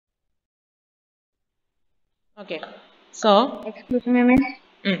Okay. So, Excuse me, miss.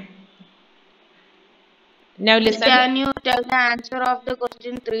 Now listen. Can you tell the answer of the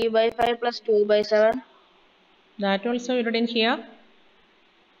question 3 by 5 plus 2 by 7? That also you didn't hear.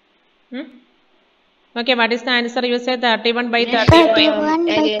 Okay, what is the answer? You say 31 by 35. 31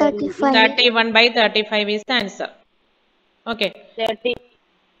 by 35. 31 by 35 is the answer. Okay. 30.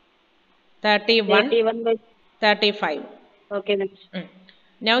 31, 31 by 35. Okay, miss.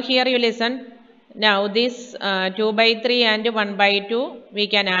 Now here you listen. Now this 2 by 3 and 1 by 2 we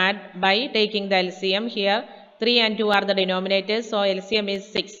can add by taking the LCM. Here 3 and 2 are the denominators, so LCM is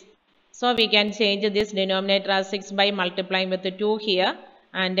 6. So we can change this denominator as 6 by multiplying with the 2 here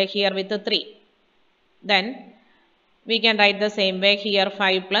and here with the 3. Then we can write the same way here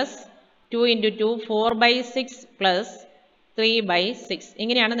 5 plus 2 into 2 4 by 6 plus 3 by 6.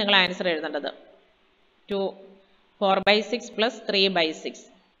 ഇങ്ങനെയാണ് നിങ്ങൾ answer എഴുതേണ്ടത്. 2 4 by 6 plus 3 by 6.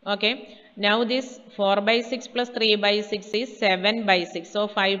 Okay. Now this 4 by 6 plus 3 by 6 is 7 by 6. So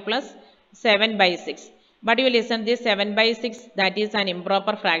 5 plus 7 by 6. But you listen, this 7 by 6 that is an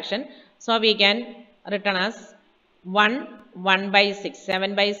improper fraction. So we can written as 1 by 6.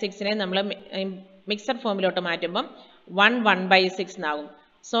 7 by 6 നെ നമ്മൾ mixed ഫോമിലോട്ട് മാറ്റുമ്പോൾ 1 by 6 എന്നാകും.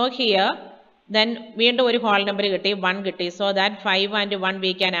 So here then വീണ്ടും ഒരു whole number കിട്ടി 1 കിട്ടി. So that 5 and 1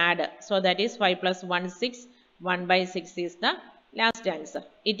 we can add. So that is 5 plus 1 6. 1 by 6 is the last answer.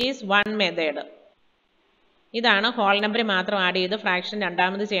 It is one method. ഇതാണ് whole number മാത്രം ആഡ് ചെയ്ത് ഫ്രാക്ഷൻ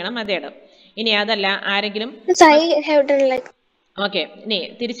രണ്ടാമത് ചെയ്യണം മെത്തേഡ്. ഇനി അതല്ല ആരെങ്കിലും ഓക്കെ ഇനി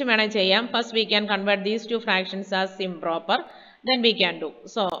തിരിച്ചു വേണം ചെയ്യാം. First we can convert these two fractions as improper. Then we can do.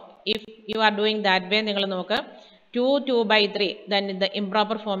 So if you are doing that way നിങ്ങൾ നോക്ക് 2 by 3. Then the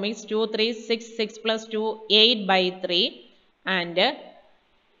improper form is 2 3 6 6 plus 2 8 by 3 and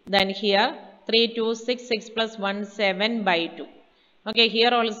then here 3 2 6 6 plus 1 7 by 2. Okay,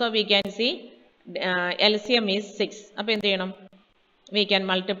 here also we can see LCM is 6. അപ്പോൾ എന്ത് ചെയ്യണം? We can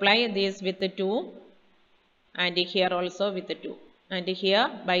multiply this with 2 and here also with 2 and here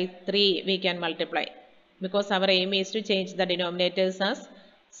by 3 we can multiply because our aim is to change the denominators as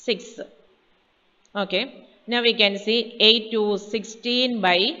 6. Okay, now we can see 8 to 16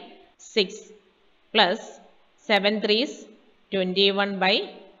 by 6 plus 7 3s 21 by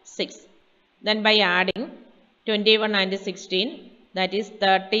 6. Then by adding 21 and 16 that is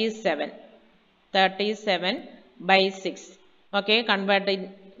 37. 37 by 6. Okay, convert in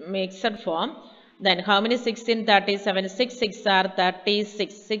mixed form. Then how many 6 in 37? 6 6 are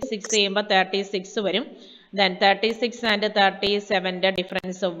 36. 6 6 ചെയ്യുമ്പോൾ 36 വരും. Then 36 and 37 the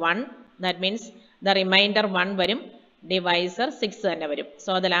difference of 1. That means the remainder 1 വരും. Divisor 6 തന്നെ വരും.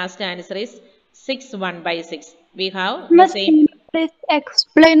 So the last answer is 6 1 by 6. We have the same. Please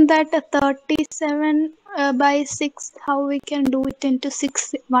explain that 37 by 6, how we can do it into 6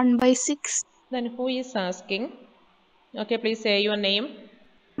 1 by 6. Then who is asking? Okay, please say your name.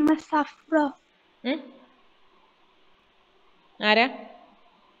 Miss Afra. ആരാ?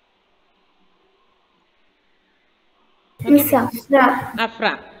 Miss Afra.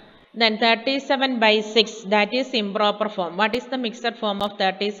 Afra. Then 37 by 6 that is improper form. What is the mixed form of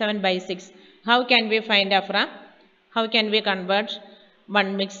 37 by 6? How can we find Afra? How can we convert one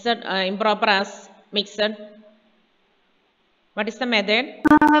mixed improper as mixed? What is the method?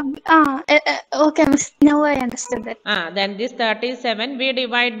 Okay, miss. Now I understood that. Then this 37 we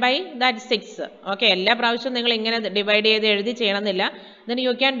divide by that 6. Okay, എല്ലാ പ്രാവശ്യവും നിങ്ങൾ ഇങ്ങനെ divide ചെയ്ത് എഴുതി ചെയ്യണമെന്നില്ല. Then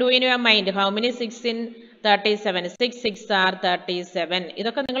you can do in your mind how many 6 in 37. 6 6 are 37.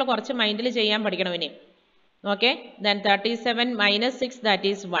 ഇതൊക്കെ നിങ്ങൾ കുറച്ച് മൈൻഡിൽ ചെയ്യാൻ പഠിക്കണം ഇനി. Okay, then 37 minus 6 that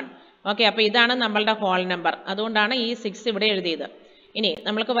is 1. Okay, അപ്പോൾ ഇതാണ് നമ്മളുടെ ഹോൾ നമ്പർ. അതുകൊണ്ടാണ് ഈ 6 ഇവിടെ എഴുതിയത്. ഇനി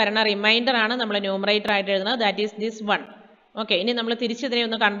നമ്മൾക്ക് വരുന്ന റിമൈൻഡർ ആണ് നമ്മൾ ന്യൂമറേറ്റർ ആയിട്ട് എഴുതുന്നത്. That is this 1. ഓക്കെ, ഇനി നമ്മൾ തിരിച്ചിതിനെ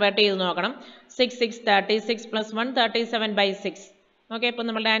ഒന്ന് കൺവേർട്ട് ചെയ്ത് നോക്കണം. 6 6 36 plus 1 37 by 6. ഓക്കെ, ഇപ്പോൾ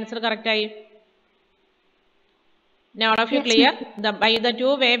നമ്മളുടെ ആൻസർ കറക്റ്റ് ആയി. Now all of you clear? By the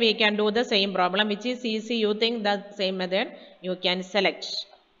two way we can do the same problem. Which is easy you think the same method you can select.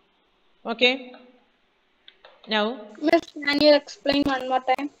 Okay. Now. Miss, can you explain one more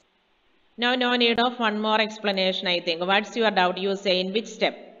time? Now no need of one more explanation I think. What's your doubt? You say in which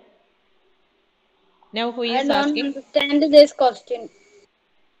step? Now who is asking? I don't understand this question.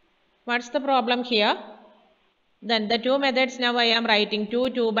 What's the problem here? Then the two methods now I am writing 2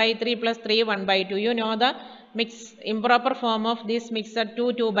 2 by 3 plus 3 1 by 2. You know the improper form of this mixed 2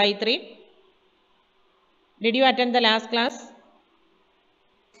 2 by 3. Did you attend the last class?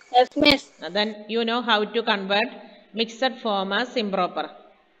 Yes, miss. Then you know how to convert mixed form as improper.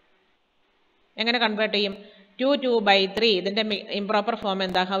 എങ്ങനെ convert ചെയ്യും? 2 2 by 3 ഇതിന്റെ improper form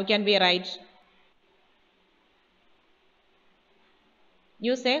എന്താ? How can we write?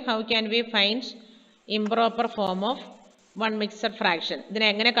 You say how can we find improper form of one mixed fraction. ഇതിനെ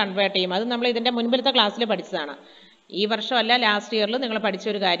എങ്ങനെ convert ചെയ്യും? അത് നമ്മൾ ഇതിൻ്റെ മുൻപിലത്തെ ക്ലാസ്സിൽ പഠിച്ചതാണ്. ഈ വർഷമല്ല, ലാസ്റ്റ് ഇയറിൽ നിങ്ങൾ പഠിച്ച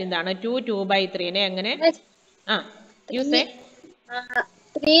ഒരു കാര്യം ഇതാണ്. 2/3 എങ്ങനെ you say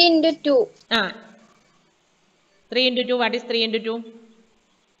 3 into 2. 3 into 2. What is 3 into 2?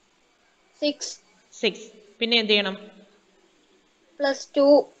 6. 6. പിന്നെ എന്ത് ചെയ്യണം? Plus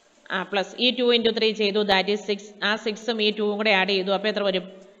 2. പ്ലസ് ഈ 2 into 3 ചെയ്തു, ദാറ്റ് ഈസ് 6. ആ 6ഉം ഈ 2ഉം കൂടെ ആഡ് ചെയ്തു, അപ്പോൾ എത്ര വരും?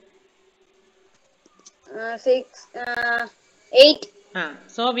 8.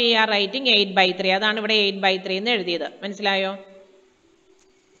 So we are writing 8/3. അതാണ് ഇവിടെ 8/3 എന്ന് എഴുതിയത്. മനസ്സിലായോ?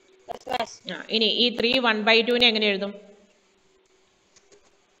 ഇനി ഈ 3 1/2 എങ്ങനെ എഴുതും?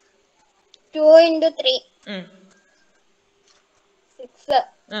 2 into 3. 6.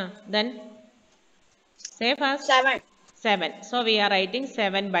 Then say fast. 7. So we are writing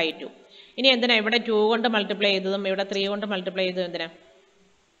 7/2. ഇനി എന്തിനാ ഇവിടെ 2 കൊണ്ട് മൾട്ടിപ്ലൈ ചെയ്തതും ഇവിടെ 3 കൊണ്ട് മൾട്ടിപ്ലൈ ചെയ്തതും എന്തിനാ?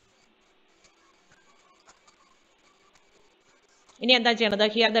 ഇനി എന്താ ചെയ്യണത്?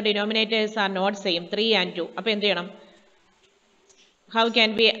 Here the denominators are not same, 3 and 2. അപ്പോൾ എന്ത് ചെയ്യണം? How can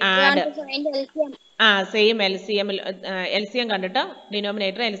we add? Same LCM കണ്ടിട്ട്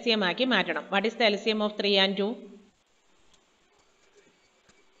ഡിനോമിനേറ്റർ LCM ആക്കി മാറ്റണം. What is the LCM of 3 and 2?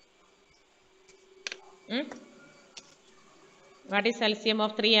 What is LCM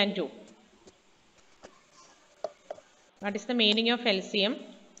of 3 and 2? What is the meaning of LCM?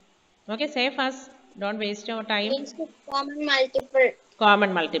 Okay, say fast. Don't waste your time. Common multiple.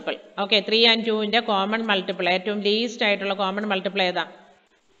 Common multiple. Okay, 3 and 2 ന്റെ common multiple, ഏറ്റവും least ആയിട്ടുള്ള common multiple ഏതാ?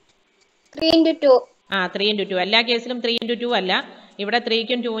 3 into 2. 3 into 2. എല്ലാ കേസിലും 3 into 2 അല്ല. ഇവിടെ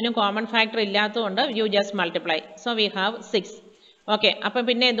 3ക്കും 2നും common factor ഇല്ലാത്തതുകൊണ്ട് you just multiply. So we have 6. Okay, അപ്പം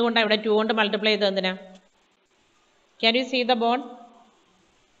പിന്നെ എന്തുകൊണ്ടാണ് ഇവിടെ 2 കൊണ്ട് മൾട്ടിപ്ലൈ ചെയ്തത്? എന്തിനാ? Can you see the board?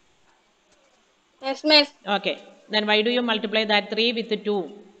 Yes, miss. Okay, then why do you multiply that 3 with 2?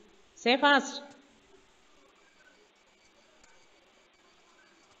 Say fast.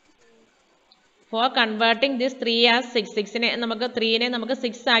 For converting this 3 as 6, 6 നെ നമുക്ക് 3 നെ നമുക്ക്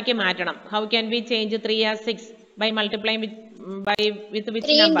 6 ആക്കി മാറ്റണം. How can we change 3 as 6? By multiplying with which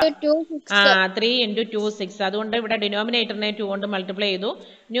 3 number? into 2, 6. 3 into 2, 6. അതുകൊണ്ട് ഇവിടെ ഡിനോമിനേറ്ററിനെ 2 കൊണ്ട് multiply ചെയ്തു,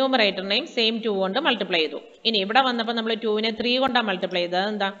 ന്യൂമറേറ്ററിനെയും സെയിം 2 കൊണ്ട് മൾട്ടിപ്ലൈ ചെയ്തു. ഇനി ഇവിടെ വന്നപ്പോൾ നമ്മൾ 2നെ 3 കൊണ്ടാണ് മൾട്ടിപ്ലൈ ചെയ്തത്.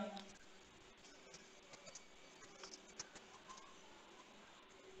 എന്താ?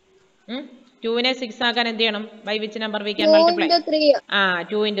 നെ 6 ആക്കാൻ എന്ത് ചെയ്യണം? By which number we can multiply?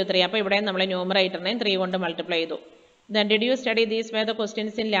 2 into 3. അപ്പോൾ ഇവിടെ നമ്മൾ ന്യൂമറേറ്ററിനെയും 3 കൊണ്ട് മൾട്ടിപ്ലൈ ചെയ്തു. Then did you study these were the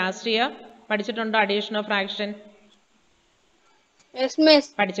questions in last year? പഠിച്ചിട്ടുണ്ടോ addition of fraction? Yes, miss.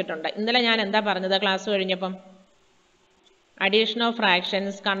 പഠിച്ചിട്ടുണ്ട്. ഇന്നലെ ഞാൻ എന്താ പറഞ്ഞത് ക്ലാസ് കഴിഞ്ഞപ്പം? Addition of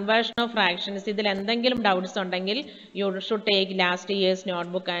fractions, conversion of fractions, ഇതിൽ എന്തെങ്കിലും ഡൗട്ട്സ് ഉണ്ടെങ്കിൽ you should take last years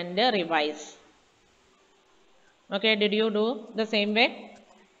notebook and revise. Okay, did you do the same way?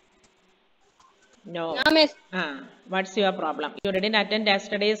 No. No, miss. What's your problem? You didn't attend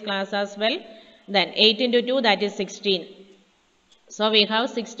yesterday's class as well. Then 8 into 2, that is 16. So we have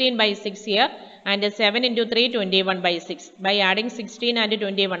 16/6 here, and 7 into 3, 21/6. By adding 16 and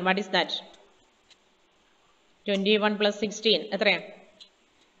 21, what is that? 21 plus 16. എത്രയാ?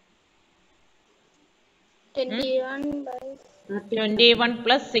 21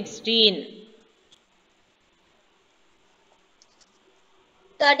 plus 16.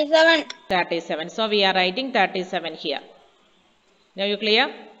 37. So we are writing 37 here. Now you clear?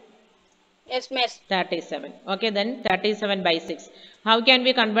 Yes, miss. 37. Okay, then 37/6. How can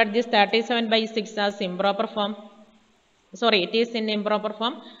we convert this 37/6 as improper form? Sorry, it is in improper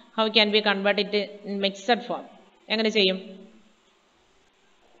form. How can we convert it in mixed form? എങ്ങനെ ചെയ്യും?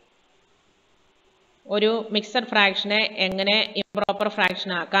 ഒരു mixed ഫ്രാക്ഷനെ എങ്ങനെ improper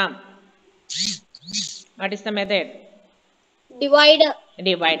fraction ആക്കാം? What is the method? Divide.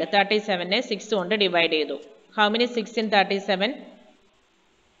 37നെ 6 കൊണ്ട് divide ചെയ്തു. How many 6 in 37?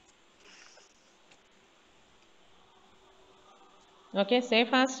 Okay, say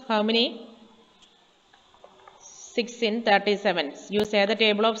fast. How many 6 in 37? You say the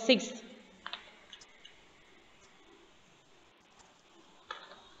table of 6.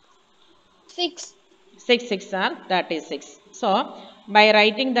 6 are 36. So by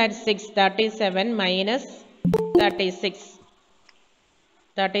writing that 6, 37 minus 36.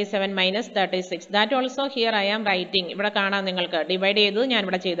 37 minus 36. That also here I am writing. ഇവിടെ കാണാം നിങ്ങൾക്ക്. Divide ചെയ്തത് ഞാൻ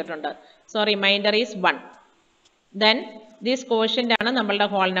ഇവിടെ ചെയ്തിട്ടുണ്ട്. So remainder is 1. Then this quotient ആണ് നമ്മളുടെ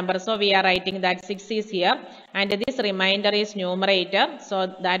whole number. So we are writing that 6 is here and this remainder is numerator. So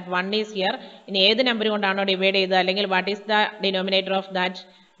that 1 is here. ഇനി ഏത് നമ്പർ കൊണ്ടാണോ ഡിവൈഡ് ചെയ്തത് അല്ലെങ്കിൽ what is the denominator of that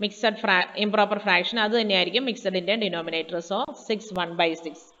mixed improper fraction, അത് തന്നെയായിരിക്കും മിക്സഡിന്റെ denominator. So 6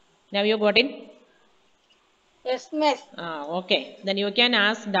 1/6. Now you got it? Yes, miss. Okay. Then you can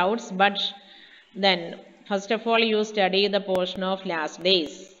ask doubts, but Then first of all you study the portion of last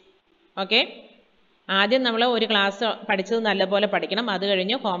days. Okay, ആദ്യം നമ്മൾ ഒരു class പഠിച്ചത് നല്ലപോലെ പഠിക്കണം. അത്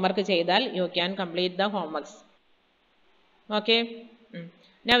കഴിഞ്ഞ് ഹോംവർക്ക് ചെയ്താൽ you can complete the homeworks. Okay,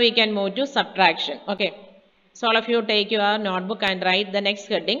 now we can move to subtraction. Okay, so all of you take your notebook and write the next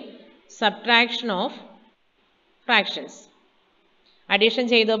heading, subtraction of fractions. Addition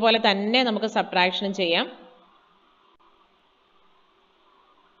ചെയ്തതുപോലെ തന്നെ നമുക്ക് subtraction ചെയ്യാം.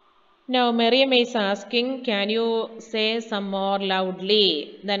 Now Miriam is asking, can you say some more loudly?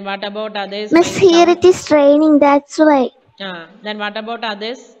 Then what about others? Miss, here it is raining, that's why. Then what about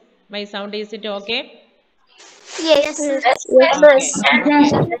others? My sound, is it okay? Yes,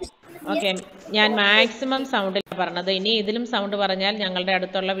 Okay. ഞാൻ maximum സൗണ്ടിൽ പറഞ്ഞത്. ഇനി ഇതിലും sound പറഞ്ഞാൽ ഞങ്ങളുടെ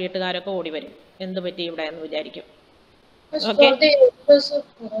അടുത്തുള്ള വീട്ടുകാരൊക്കെ ഓടി വരും. എന്ത് പറ്റി ഇവിടെ എന്ന് വിചാരിക്കും.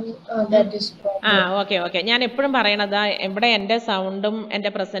 ഓക്കെ. ഞാൻ എപ്പോഴും പറയണത് ഇവിടെ എൻ്റെ സൗണ്ടും എൻ്റെ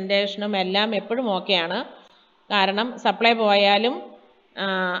പ്രസൻറ്റേഷനും എല്ലാം എപ്പോഴും ഓക്കെയാണ്. കാരണം സപ്ലൈ പോയാലും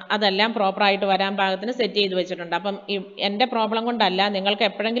അതെല്ലാം പ്രോപ്പറായിട്ട് വരാൻ പാകത്തിന് സെറ്റ് ചെയ്ത് വെച്ചിട്ടുണ്ട്. അപ്പം എൻ്റെ പ്രോബ്ലം കൊണ്ടല്ല, നിങ്ങൾക്ക്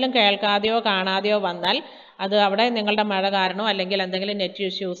എപ്പോഴെങ്കിലും കേൾക്കാതെയോ കാണാതെയോ വന്നാൽ അത് അവിടെ നിങ്ങളുടെ മഴ കാരണമോ അല്ലെങ്കിൽ എന്തെങ്കിലും നെറ്റ്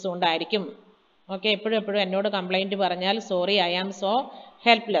ഇഷ്യൂസ് കൊണ്ടായിരിക്കും. ഓക്കെ, എപ്പോഴും എന്നോട് കംപ്ലൈൻറ്റ് പറഞ്ഞാൽ sorry, I am so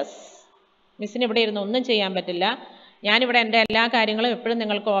helpless. മിസ്സിന് ഇവിടെ ഇരുന്ന് ഒന്നും ചെയ്യാൻ പറ്റില്ല. ഞാനിവിടെ എൻ്റെ എല്ലാ കാര്യങ്ങളും എപ്പോഴും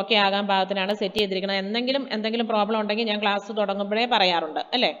നിങ്ങൾക്ക് ഓക്കെ ആകാൻ പാകത്തിനാണ് സെറ്റ് ചെയ്തിരിക്കുന്നത്. എന്തെങ്കിലും പ്രോബ്ലം ഉണ്ടെങ്കിൽ ഞാൻ ക്ലാസ് തുടങ്ങുമ്പോഴേ പറയാറുണ്ട്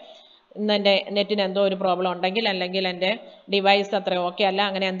അല്ലേ. ഇന്ന് എൻ്റെ നെറ്റിന് എന്തോ ഒരു പ്രോബ്ലം ഉണ്ടെങ്കിൽ അല്ലെങ്കിൽ എൻ്റെ ഡിവൈസ് അത്ര ഓക്കെ അല്ല,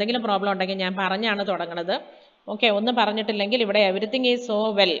 അങ്ങനെ എന്തെങ്കിലും പ്രോബ്ലം ഉണ്ടെങ്കിൽ ഞാൻ പറഞ്ഞാണ് തുടങ്ങുന്നത്. ഓക്കെ, ഒന്നും പറഞ്ഞിട്ടില്ലെങ്കിൽ ഇവിടെ everything is so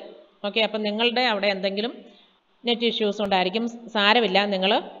well. Okay, അപ്പം നിങ്ങളുടെ അവിടെ എന്തെങ്കിലും നെറ്റ് ഇഷ്യൂസ് ഉണ്ടായിരിക്കും. സാരമില്ല,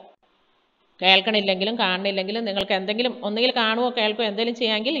 നിങ്ങൾ കേൾക്കണില്ലെങ്കിലും കാണുന്നില്ലെങ്കിലും നിങ്ങൾക്ക് എന്തെങ്കിലും ഒന്നുകിൽ കാണുകയോ കേൾക്കുകയോ എന്തെങ്കിലും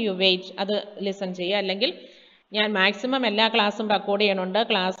ചെയ്യാമെങ്കിൽ യു വെയിറ്റ്, അത് ലിസൺ ചെയ്യുക. അല്ലെങ്കിൽ ഞാൻ മാക്സിമം എല്ലാ ക്ലാസ്സും റെക്കോർഡ് ചെയ്യണുണ്ട്.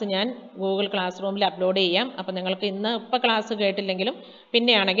 ക്ലാസ് ഞാൻ ഗൂഗിൾ ക്ലാസ് റൂമിൽ അപ്ലോഡ് ചെയ്യാം. അപ്പോൾ നിങ്ങൾക്ക് ഇപ്പോൾ ക്ലാസ് കേട്ടില്ലെങ്കിലും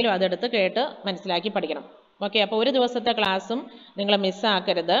പിന്നെയാണെങ്കിലും അതെടുത്ത് കേട്ട് മനസ്സിലാക്കി പഠിക്കണം. ഓക്കെ, അപ്പോൾ ഒരു ദിവസത്തെ ക്ലാസ്സും നിങ്ങൾ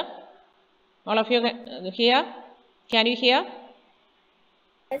മിസ്സാക്കരുത്. All of U here? Can you here?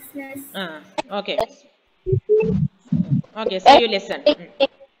 Okay. Okay, so you listen.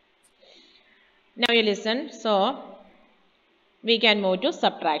 Now you listen. So we can move to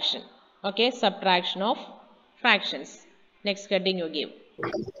subtraction. Okay, subtraction of fractions. Next heading you give.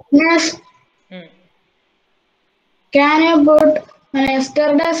 Yes. Can you put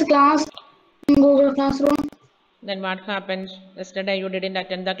yesterday's class in Google Classroom? Then what happened? Yesterday you didn't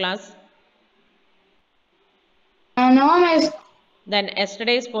attend the class? No, miss. Then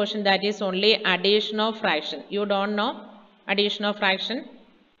yesterday's portion, that is only addition of fraction. You don't know addition of fraction?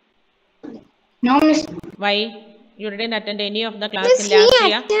 No, miss. Why? You didn't attend any of the class in last year?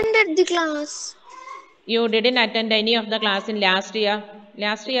 He attended the class. You didn't attend any of the class in last year?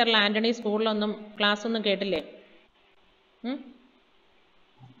 Last year Anthony school ഒന്നും class ഒന്നും കേട്ടില്ലേ?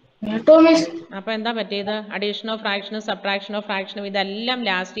 Miss. അപ്പോൾ എന്താ പറ്റിയത്? Addition of ഫ്രാക്ഷനും subtraction of ഫ്രാക്ഷനും ഇതെല്ലാം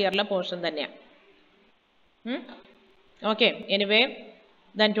last ഇയറിലെ portion തന്നെയാണ്. Okay, anyway,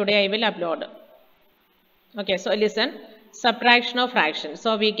 then today I will upload. Okay, so listen, subtraction of fraction. So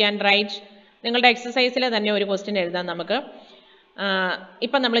we can write, നിങ്ങളുടെ എക്സസൈസിൽ തന്നെ ഒരു ക്വസ്റ്റ്യൻ എഴുതാം നമുക്ക്.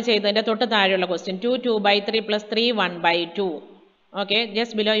 ഇപ്പം നമ്മൾ ചെയ്തതിൻ്റെ തൊട്ട് താഴെയുള്ള question 2 2/3 plus 3 1/2. Okay,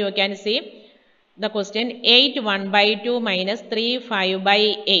 just below you can see the question 8 1/2 minus 3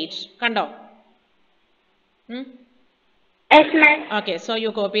 5/8. കണ്ടോ? Yes, ma'am. Okay, so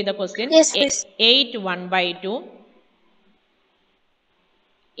you copy the question. Yes, miss. 8 1/2.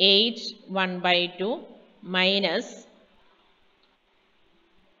 8 1/2 minus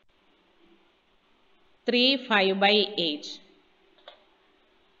 3 5/8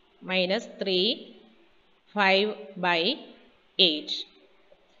 minus 3 5/8.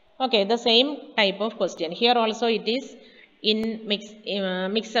 Okay, the same type of question. Here also it is in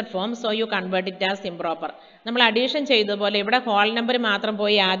mixed form, so you convert it as improper. നമ്മൾ addition ചെയ്തതുപോലെ ഇവിടെ whole number മാത്രം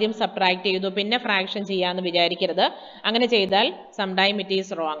പോയി ആദ്യം subtract ചെയ്തു പിന്നെ fraction ചെയ്യാമെന്ന് വിചാരിക്കരുത്. അങ്ങനെ ചെയ്താൽ സംടൈം ഇറ്റ്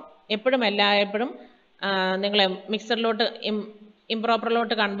ഈസ് റോങ്. എപ്പോഴും നിങ്ങൾ മിക്സറിലോട്ട്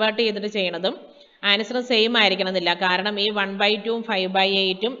ഇംപ്രോപ്പറിലോട്ട് കൺവേർട്ട് ചെയ്തിട്ട് ചെയ്യണതും ആൻസർ സെയിം ആയിരിക്കണമെന്നില്ല. കാരണം ഈ 1/2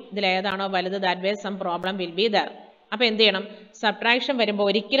 5/8 ഇതിലേതാണോ വലുത്, that way some problem will be there. അപ്പോൾ എന്ത് ചെയ്യണം? സബ്ട്രാക്ഷൻ വരുമ്പോൾ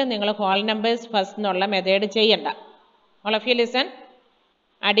ഒരിക്കലും നിങ്ങൾ ഹോൾ നമ്പേഴ്സ് ഫസ്റ്റ് എന്നുള്ള മെത്തേഡ് ചെയ്യണ്ട. All of you listen.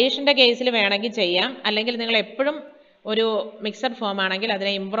 അഡീഷൻ്റെ കേസിൽ വേണമെങ്കിൽ ചെയ്യാം, അല്ലെങ്കിൽ നിങ്ങൾ എപ്പോഴും ഒരു മിക്സഡ് ഫോം ആണെങ്കിൽ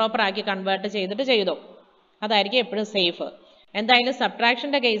അതിനെ ഇംപ്രോപ്പർ ആക്കി കൺവേർട്ട് ചെയ്തിട്ട് ചെയ്തോ, അതായിരിക്കും എപ്പോഴും സേഫ്. എന്തായാലും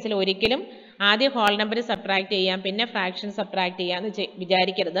സബ്ട്രാക്ഷൻ്റെ കേസിൽ ഒരിക്കലും ആദ്യം ഹോൾ നമ്പർ സബ്ട്രാക്ട് ചെയ്യാം പിന്നെ ഫ്രാക്ഷൻ സബ്ട്രാക്ട് ചെയ്യാമെന്ന്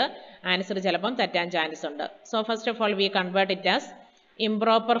വിചാരിക്കരുത്. ആൻസർ ചിലപ്പം തെറ്റാൻ ചാൻസ് ഉണ്ട്. So first of all we convert it as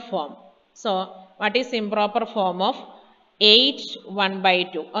improper form. So what is improper form of 8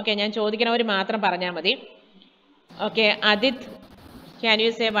 1/2? Okay, ഞാൻ ചോദിക്കണവർ മാത്രം പറഞ്ഞാൽ മതി. Okay, Adit, can you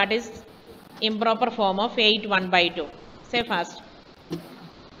say what is improper form of 8 1 by 2? Say fast.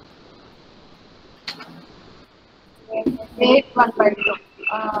 8 1 by 2.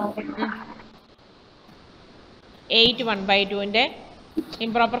 8 1 by 2 ന്റെ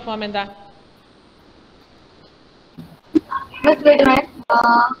improper form എന്താ? Miss, wait a minute.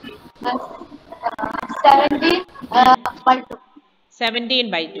 17 by 2.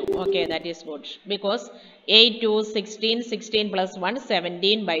 17 by 2. Okay, that is good. Because 8 2 16, 16 plus 1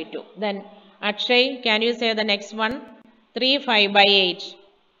 17 by 2. Then Akshay, can you say the next one? 3 5 by 8.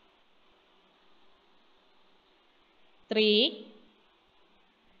 3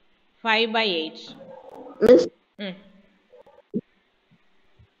 5 by 8. Miss, Hmm.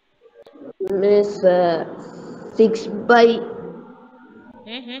 Miss 6 by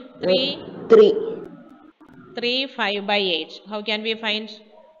 3 3. 3 5 by 8. How can we find?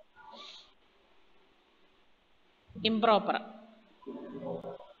 Improper.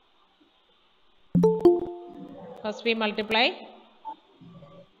 First we multiply.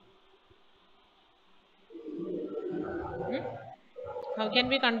 How can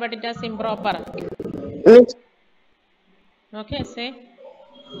we convert it as improper? Miss, Okay, say.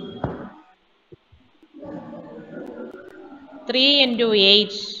 3 into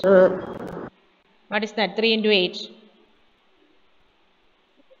 8. What is that? 3 into 8.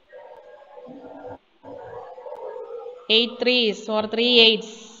 8 threes or 3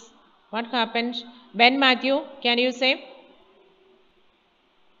 8s. What happened? Ben Matthew, can you say?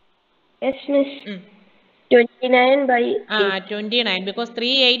 Yes, Miss. 29 by 8. 29 because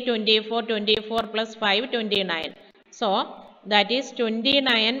 3 8 24 24 plus 5 29. So that is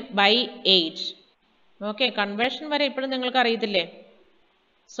 29 by 8. Okay, conversion വരെ ഇപ്പോഴും നിങ്ങൾക്ക് അറിയത്തില്ലേ?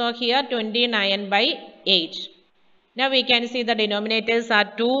 So here 29 by 8. Now we can see the denominators are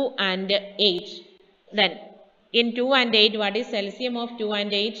 2 and 8. Then in 2 and 8, what is LCM of 2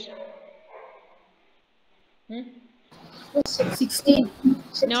 and 8? 16.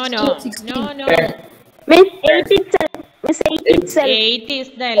 No. Miss 8 itself. Miss 8 itself. 8 is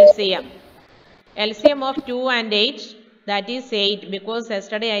the LCM. LCM of 2 and 8, that is 8, because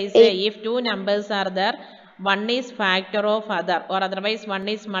yesterday I say if two numbers are there, one is factor of other or otherwise one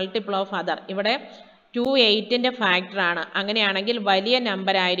is multiple of other. ഇവിടെ 2 8ന്റെ factor ആണ്. അങ്ങനെയാണെങ്കിൽ വലിയ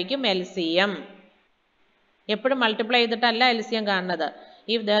number ആയിരിക്കും LCM. എപ്പോഴും multiply ചെയ്തിട്ടല്ല LCM കാണുന്നത്.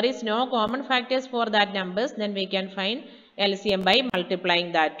 If there is no common factors for that numbers, then we can find LCM by multiplying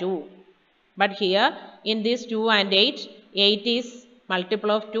that 2. But here in this 2 and 8, 8 is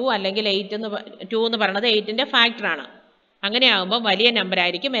multiple of 2 അല്ലെങ്കിൽ 2 എന്ന് പറയുന്നത് 8ന്റെ ഫാക്ടർ ആണ്. അങ്ങനെയാകുമ്പോൾ വലിയ നമ്പർ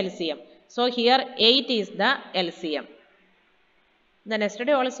ആയിരിക്കും LCM. So here 8 is the LCM. Then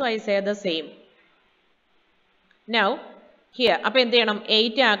yesterday also I say the same. Now here അപ്പോൾ എന്ത് ചെയ്യണം?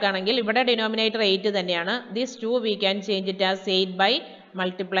 8 ആക്കുകയാണെങ്കിൽ ഇവിടെ ഡിനോമിനേറ്റർ 8 തന്നെയാണ്. This 2 we can change it as 8 by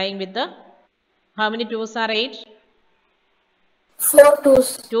multiplying with the how many 2s are 8? 4 2s.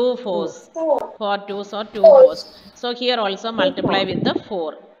 2 4s. 4 2s or 2 4s. So here also multiply with the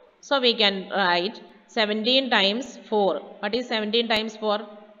 4. So we can write 17 times 4. What is 17 times 4?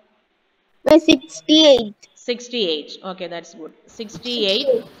 68. 68. Okay, that's good.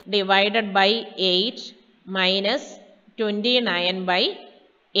 68 divided by 8 minus 29 by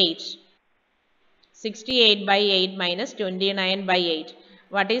 8. 68 by 8 minus 29 by 8.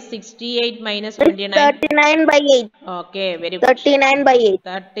 What is 68 minus 29? 39 by 8. Okay, very good. 39 by 8.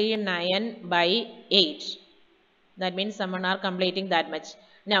 39 by 8. That means someone are completing that much.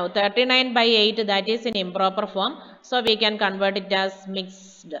 Now 39 by 8, that is in improper form. So we can convert it as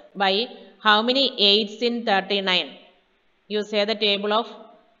mixed by how many 8s in 39? You say the table of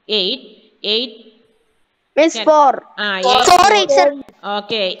 8. 8. Miss 4. 8 4 itself.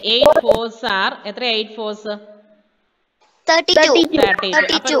 Okay, 8 4s are, എത്ര 8 4s? 32.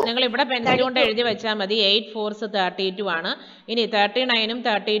 അപ്പോൾ നിങ്ങൾ ഇവിടെ pencil കൊണ്ട് എഴുതി വെച്ചാൽ മതി. 8 4s 32 ആണ്. ഇനി 39ഉം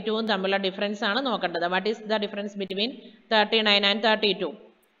 32ഉം തമ്മിലുള്ള ഡിഫറൻസ് ആണ് നോക്കേണ്ടത്. What is the difference between 39 and 32?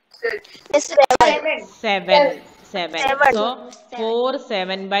 7. So 4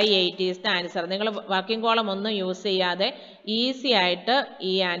 7 by 8 is the answer. നിങ്ങൾ വർക്കിംഗ് കോളം ഒന്നും യൂസ് ചെയ്യാതെ ഈസി ആയിട്ട്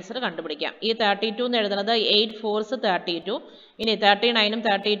ഈ ആൻസർ കണ്ടുപിടിക്കാം. ഈ 32 എന്ന് എഴുതുന്നത് 8 4s 32. ഇനി 39ഉം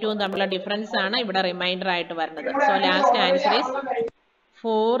 32ഉം തമ്മിലുള്ള ഡിഫറൻസ് ആണ് ഇവിടെ റിമൈൻഡർ ആയിട്ട് വരുന്നത്. So last answer is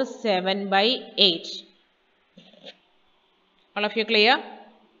 4 7 by 8. All of you clear?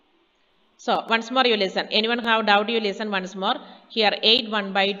 So once more you listen. Anyone have doubt, you listen once more. Here 8 1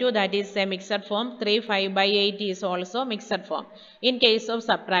 by 2, that is a mixed form. 3 5 by 8 is also mixed form. In case of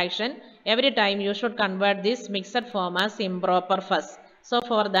subtraction, every time you should convert this mixed form as improper first. So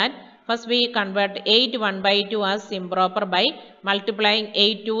for that, first we convert 8 1 by 2 as improper by multiplying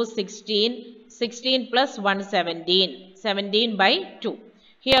 8 2 16, 16 plus 1 17, 17 by 2.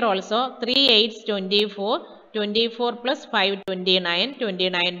 Here also 3 8s 24, 24 plus 5 29,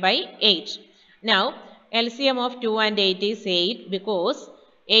 29 by 8. Now LCM of 2 and 8 is 8 because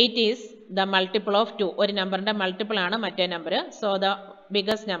 8 is the multiple of 2. ഒരു നമ്പറിന്റെ multiple ആണ് മറ്റേ number. So the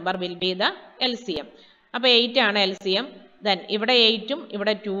biggest number will be the LCM. അപ്പോൾ 8 ആണ് LCM. Then ഇവിടെ 8 ഉം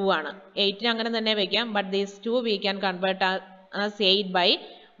ഇവിടെ 2 ആണ്. 8 അങ്ങനെ തന്നെ വെക്കാം. But these 2 we can convert as 8 by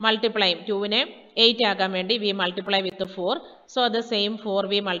multiplying. 2നെ 8 ആക്കാൻ വേണ്ടി we multiply with 4. So the same 4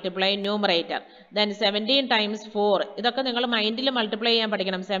 we multiply numerator. Then 17 times 4. ഇതൊക്കെ നിങ്ങൾ മൈൻഡിൽ മൾട്ടിപ്ലൈ ചെയ്യാൻ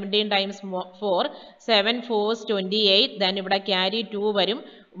പഠിക്കണം. 17 times 4. 7 4s 28. Then ഇവിടെ carry 2 വരും.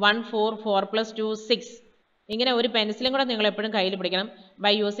 1 4 4 plus 2 6. ഇങ്ങനെ ഒരു പെൻസിലും കൂടെ നിങ്ങൾ എപ്പോഴും കയ്യിൽ പിടിക്കണം.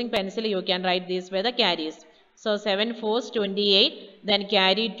 By using pencil you can write this way the carries. So 7 4s 28. Then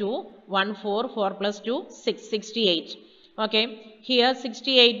carry 2. 1 4 4 plus 2 6 68. Okay. Here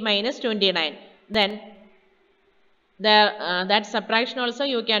 68 minus 29. Then that subtraction also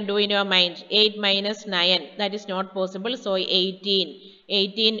you can do in your mind. 8 minus 9. That is not possible. So 18.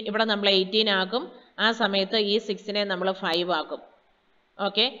 18 ഇവിടെ നമ്മൾ 18 ആക്കും. ആ സമയത്ത് ഈ 6നെ നമ്മൾ 5 ആക്കും.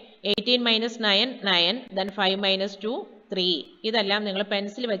 Okay. 18 minus 9 9. Then 5 minus 2 3. ഇതെല്ലാം നിങ്ങൾ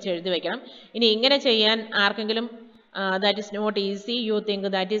പെൻസിൽ വെച്ച് എഴുതി വെക്കണം. ഇനി ഇങ്ങനെ ചെയ്യാൻ ആർക്കെങ്കിലും that is not easy, you think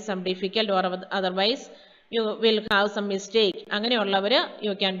that is some difficult or otherwise you will have some mistake. അങ്ങനെയുള്ളവർ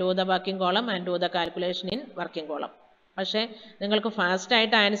you can do the working column and do the calculation in working column. പക്ഷേ നിങ്ങൾക്ക് ഫാസ്റ്റ്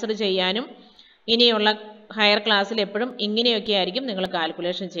ആയിട്ട് answer ചെയ്യാനും ഇനിയുള്ള higher ക്ലാസ്സിൽ എപ്പോഴും ഇങ്ങനെയൊക്കെ ആയിരിക്കും നിങ്ങൾ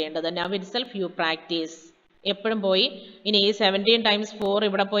കാൽക്കുലേഷൻ ചെയ്യേണ്ടത്. Now itself you practice. എപ്പോഴും പോയി ഇനി ഈ 17 times 4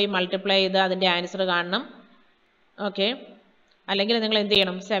 ഇവിടെ പോയി മൾട്ടിപ്ലൈ ചെയ്ത് അതിൻ്റെ ആൻസർ കാണണം. ഓക്കെ. അല്ലെങ്കിൽ നിങ്ങൾ എന്ത്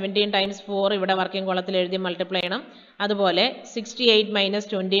ചെയ്യണം? 17 times 4 ഇവിടെ വർക്കിംഗ് കോളത്തിൽ എഴുതി മൾട്ടിപ്ലൈ ചെയ്യണം. അതുപോലെ 68 minus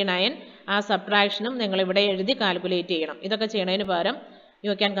 29 ആ സബ്ട്രാക്ഷനും നിങ്ങൾ ഇവിടെ എഴുതി കാൽക്കുലേറ്റ് ചെയ്യണം. ഇതൊക്കെ ചെയ്യുന്നതിന് പകരം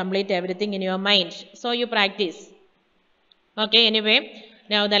you can complete everything in your mind. So you practice. Okay, anyway,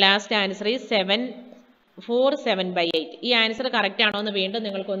 now the last answer is 7 4 7 by 8. ഈ ആൻസർ കറക്റ്റ് ആണോ എന്ന് വീണ്ടും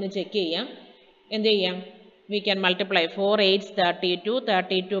നിങ്ങൾക്കൊന്ന് ചെക്ക് ചെയ്യാം. എന്ത് ചെയ്യാം? We can multiply 4 8s 32,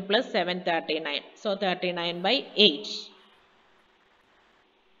 32 plus 7 39. So 39 by 8.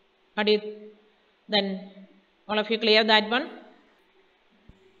 Then all of you clear that one?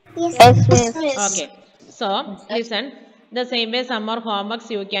 Yes, miss. Okay. So listen, the same way some more homeworks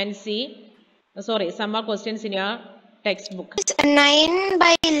you can see. Sorry, some more questions in your textbook. 9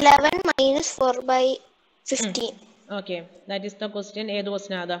 by 11 minus 4 by 15. Okay, that is the question. ഏത്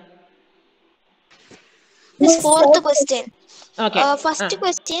question ആദാ? This fourth question. Okay. First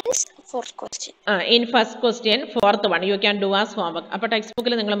question is fourth question. In first question, fourth one you can do as homework. അപ്പോൾ text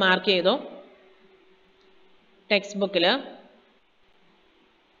ബുക്കിൽ നിങ്ങൾ mark ചെയ്തോ. Text ബുക്കിൽ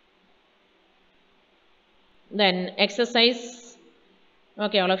then exercise.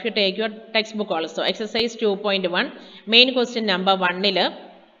 Okay, all of you take your textbook also. Exercise 2.1. Main question number 1 il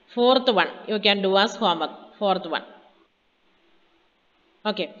fourth one you can do as homework. Fourth one.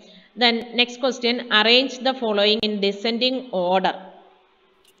 Okay. Then next question, arrange the following in descending order.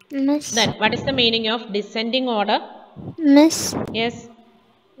 Miss. Then what is the meaning of descending order? Miss. Yes.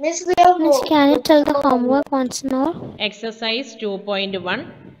 Miss, can you tell the homework once more? Exercise 2.1.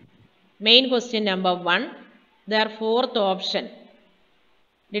 Main question number 1. Their fourth option.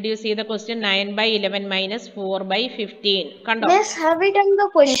 Did you see the question? 9 by 11 minus 4 by 15. Kando. Miss, have we done the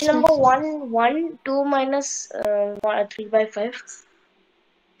question number 1, 1, 2 minus 3 by 5?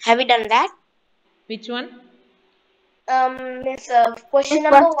 Have we done that? Which one? Miss, question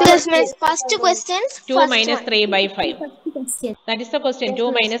number 1. Yes, miss. First question. 2 minus 3 by 5. That is the question.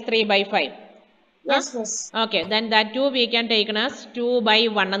 2 minus 3 by 5. Yes, miss. Okay, then that 2 we can take as 2 by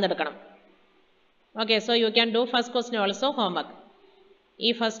 1 എന്ന് എടുക്കണം. Okay, so you can do first question also homework.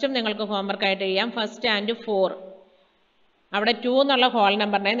 ഈ ഫസ്റ്റും നിങ്ങൾക്ക് homework ആയിട്ട് ചെയ്യാം. First and 4 അവിടെ 2 എന്നുള്ള whole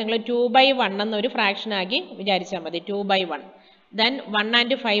നമ്പറിനെ നിങ്ങൾ 2 by 1 എന്നൊരു ഫ്രാക്ഷൻ ആക്കി വിചാരിച്ചാൽ മതി. 2 by 1. Then 1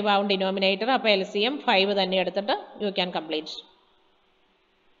 and 5 ആവും ഡിനോമിനേറ്റർ. അപ്പോൾ LCM 5 തന്നെ എടുത്തിട്ട് you can complete.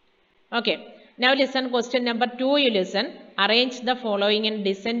 Okay. Now listen question number 2 you listen. Arrange the following in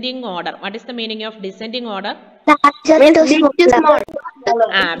descending order. What is the meaning of descending order? Big to small.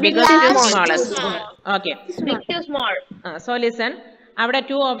 Biggest to smallest. Okay. Big to small. So listen. അവിടെ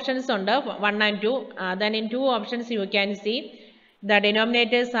 2 options ഉണ്ട് 1 and 2. Then in 2 options you can see the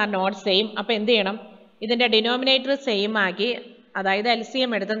denominators are not same. അപ്പോൾ എന്ത് ചെയ്യണം? ഇതിൻ്റെ denominator same ആക്കി, അതായത്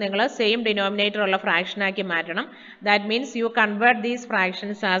LCM എടുത്ത് നിങ്ങൾ സെയിം ഡിനോമിനേറ്റർ ഉള്ള ഫ്രാക്ഷൻ ആക്കി മാറ്റണം. That means you convert these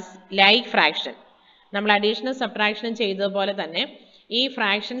fractions as like fraction. നമ്മൾ അഡീഷണൽ സബ്ട്രാക്ഷനും ചെയ്തതുപോലെ തന്നെ ഈ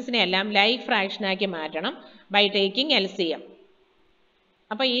ഫ്രാക്ഷൻസിനെ എല്ലാം ലൈക്ക് ഫ്രാക്ഷൻ ആക്കി മാറ്റണം ബൈ ടേക്കിംഗ് LCM.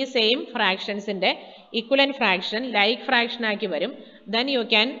 അപ്പോൾ ഈ same ഫ്രാക്ഷൻസിൻ്റെ equivalent fraction like fraction ആക്കി വരും. Then you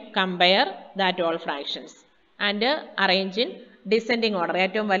can compare that all fractions and arrange in descending order,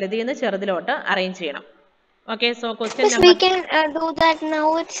 ഏറ്റവും വലുതിൽ നിന്ന് ചെറുതിലോട്ട് അറേഞ്ച് ചെയ്യണം. Okay, so question Miss, we number can do that now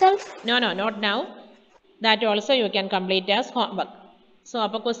itself. no, not now. That also you can complete as homework. So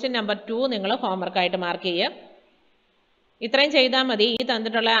അപ്പോൾ question number 2 നിങ്ങൾ homework ആയിട്ട് mark ചെയ്യുക. ഇത്രയും ചെയ്താൽ മതി. ഈ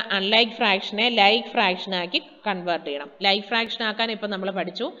തന്നിട്ടുള്ള അൺലൈക്ക് ഫ്രാക്ഷനെ ലൈക്ക് ഫ്രാക്ഷൻ ആക്കി കൺവേർട്ട് ചെയ്യണം. ലൈക്ക് ഫ്രാക്ഷൻ ആക്കാൻ ഇപ്പം നമ്മൾ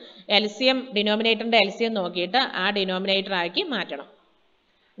പഠിച്ചു. LCM ഡിനോമിനേറ്ററിന്റെ LCM നോക്കിയിട്ട് ആ ഡിനോമിനേറ്റർ ആക്കി മാറ്റണം.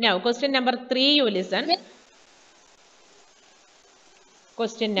 Now question number 3 you listen.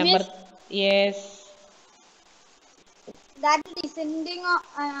 Question number yes. That descending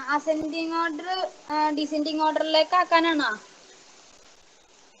ascending order descending order like ആക്കാനാണോ?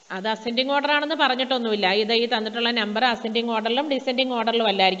 അത് അസെൻഡിങ് ഓർഡർ ആണെന്ന് പറഞ്ഞിട്ടൊന്നുമില്ല. ഇത് ഈ തന്നിട്ടുള്ള number ascending ഓർഡറിലും descending ഓർഡറിലും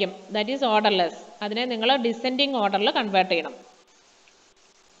അല്ലായിരിക്കും. That is odourless. അതിനെ നിങ്ങൾ ഡിസെൻഡിങ് ഓർഡറിൽ കൺവേർട്ട് ചെയ്യണം.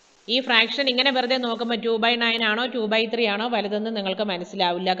 ഈ ഫ്രാക്ഷൻ ഇങ്ങനെ വെറുതെ നോക്കുമ്പോൾ 2/9 ആണോ 2/3 ആണോ വലുതെന്ന് നിങ്ങൾക്ക്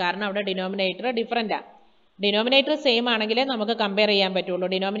മനസ്സിലാവില്ല. കാരണം അവിടെ ഡിനോമിനേറ്റർ ഡിഫറൻറ്റാണ്. ഡിനോമിനേറ്റർ സെയിം ആണെങ്കിലേ നമുക്ക് കമ്പയർ ചെയ്യാൻ പറ്റുള്ളൂ.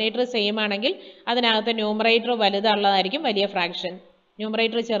 ഡിനോമിനേറ്റർ സെയിം ആണെങ്കിൽ അതിനകത്ത് ന്യൂമറേറ്റർ വലുതുള്ളതായിരിക്കും വലിയ ഫ്രാക്ഷൻ,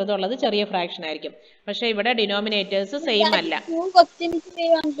 ന്യൂമറേറ്റർ ചെറുതുള്ളത് ചെറിയ ഫ്രാക്ഷൻ ആയിരിക്കും. പക്ഷേ ഇവിടെ ഡിനോമിനേറ്റേഴ്സ് സെയിം അല്ല.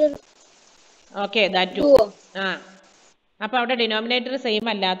 Okay, that to. അപ്പോൾ അവിടെ ഡിനോമിനേറ്റർ സെയിം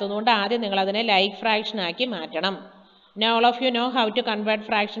അല്ലാത്തതുകൊണ്ട് ആദ്യം നിങ്ങൾ അതിനെ ലൈക്ക് ഫ്രാക്ഷൻ ആക്കി മാറ്റണം. Now all of you know how to convert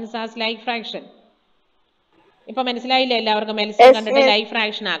fractions as like fraction. ഇപ്പൊ മനസ്സിലായില്ലേ എല്ലാവർക്കും? LCM കണ്ടിട്ട് ലൈക്ക്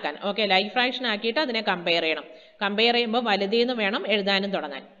ഫ്രാക്ഷൻ ആക്കാൻ. ഓക്കെ, ലൈക്ക് ഫ്രാക്ഷൻ ആക്കിയിട്ട് അതിനെ കമ്പയർ ചെയ്യണം. കമ്പയർ ചെയ്യുമ്പോൾ വലുതീന്ന് വേണം എഴുതാനും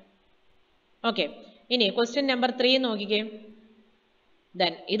തുടങ്ങാൻ. ഓക്കെ, ഇനി ക്വസ്റ്റ്യൻ നമ്പർ 3 നോക്കിക്കേ.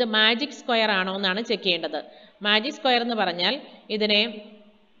 ദെൻ ഇത് മാജിക് സ്ക്വയർ ആണോ എന്നാണ് ചെക്ക് ചെയ്യേണ്ടത്. മാജിക് സ്ക്വയർ എന്ന് പറഞ്ഞാൽ ഇതിനെ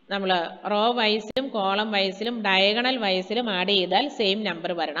നമ്മൾ റോ വൈസിലും കോളം വൈസിലും ഡയഗണൽ വൈസിലും ആഡ് ചെയ്താൽ സെയിം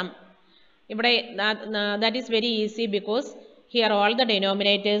നമ്പർ വരണം. ഇവിടെ that is very easy because here all the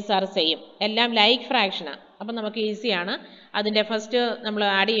denominators are same. എല്ലാം ലൈക്ക് ഫ്രാക്ഷനാണ്. അപ്പം നമുക്ക് ഈസിയാണ്. അതിൻ്റെ ഫസ്റ്റ് നമ്മൾ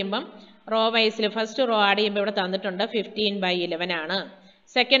ആഡ് ചെയ്യുമ്പം റോ വൈസിൽ ഫസ്റ്റ് റോ ആഡ് ചെയ്യുമ്പോൾ ഇവിടെ തന്നിട്ടുണ്ട് 15/11 ആണ്.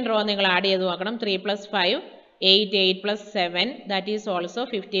 സെക്കൻഡ് റോ നിങ്ങൾ ആഡ് ചെയ്ത് നോക്കണം. 3 + 5 8 8 + 7 ദാറ്റ് ഈസ് ഓൾസോ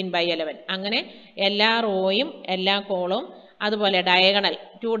 15/11. അങ്ങനെ എല്ലാ റോയും എല്ലാ കോളും അതുപോലെ ഡയഗണൽ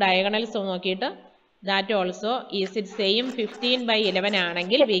 2 ഡയഗണൽസ് നോക്കിയിട്ട് that also is it same 15/11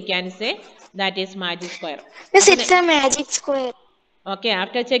 ആണെങ്കിൽ we can say that is magic square. Yes, it's a magic square. Okay,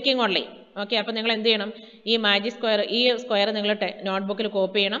 after checking only. Okay, അപ്പോൾ നിങ്ങൾ എന്ത് ചെയ്യണം? ഈ മാജിക് സ്ക്വയർ സ്ക്വയർ നിങ്ങൾ നോട്ട്ബുക്കിൽ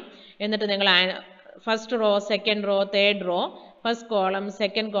കോപ്പി ചെയ്യണം. എന്നിട്ട് നിങ്ങൾ first row second row third row first column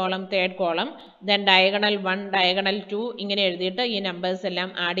second column third column then diagonal 1 diagonal 2 ഇങ്ങനെ എഴുതിയിട്ട് ഈ നമ്പേഴ്സ്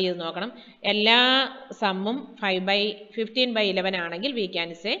എല്ലാം ആഡ് ചെയ്ത് നോക്കണം. എല്ലാ സമ്മും 15/11 ആണെങ്കിൽ we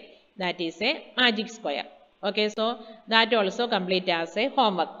can say that is a magic square. Okay, so that also complete as a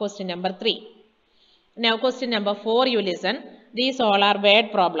homework. Question number 3. Now question number 4 you listen. These all are word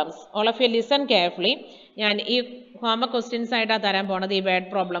problems. All of you listen carefully. ഞാൻ ഈ homework questions ആയിട്ടാണ് തരാൻ പോണത് ഈ word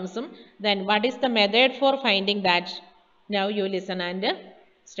problems. Then what is the method for finding that? Now you listen and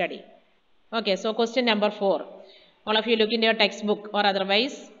study. Okay, so question number 4. All of you look in your textbook or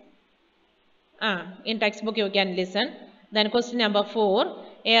otherwise in textbook you can listen. Then question number 4.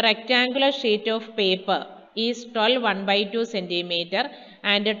 A rectangular sheet of paper is 12 1/2 centimeter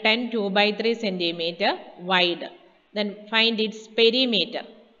and 10 2/3 centimeter wide. Then find its perimeter.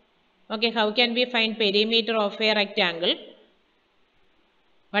 Okay, how can we find perimeter of a rectangle?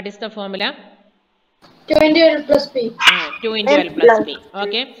 What is the formula? 2 into L plus P. 2 into L plus P.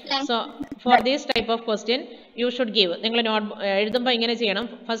 Okay, so for this type of question you should give. നിങ്ങൾ എഴുതുമ്പോൾ ഇങ്ങനെ ചെയ്യണം.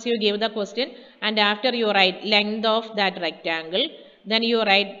 First you give the question and after you write length of that rectangle. Then you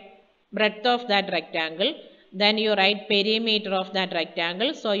write breadth of that rectangle. Then you write perimeter of that rectangle.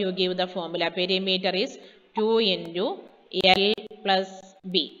 So you give the formula. Perimeter is 2 into L plus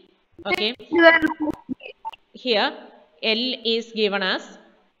B. Okay. Here L is given as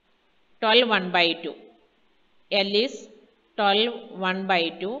 12 1/2. L is 12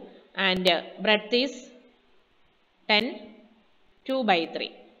 1/2 and breadth is 10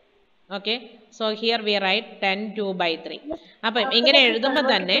 2/3. Okay, so here we write 10 2/3. അപ്പം ഇങ്ങനെ എഴുതുമ്പോൾ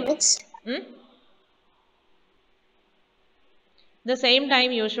തന്നെ the same time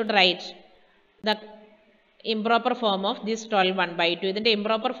you should write the improper form of this 12 1/2. ഇതിന്റെ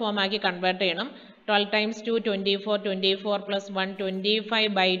improper form ആക്കി convert ചെയ്യണം. 12 times 2 24 24 plus 1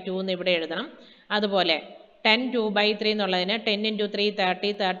 25/2 എന്ന് ഇവിടെ എഴുതണം. അതുപോലെ 10 2/3 എന്നുള്ളതിന് 10 into 3 30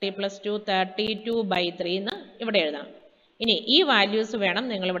 30 plus 2 32/3 എന്ന് ഇവിടെ എഴുതണം. ഇനി ഈ വാല്യൂസ് വേണം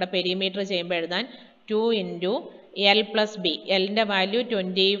നിങ്ങൾ ഇവിടെ പെരിമീറ്റർ ചെയ്യുമ്പോൾ എഴുതാൻ. 2 into L plus B. Lന്റെ value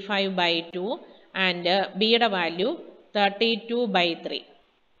 25/2 and ബിയുടെ value 32/3.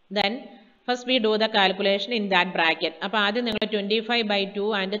 Then first we do the calculation in that bracket. അപ്പോൾ ആദ്യം നിങ്ങൾ 25/2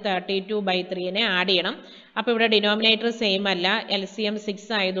 ആൻഡ് 32/3നെ ആഡ് ചെയ്യണം. അപ്പോൾ ഇവിടെ ഡിനോമിനേറ്റർ സെയിം അല്ല, LCM 6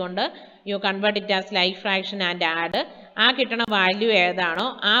 ആയതുകൊണ്ട് U convert it as like fraction and add. ആ കിട്ടുന്ന വാല്യൂ ഏതാണോ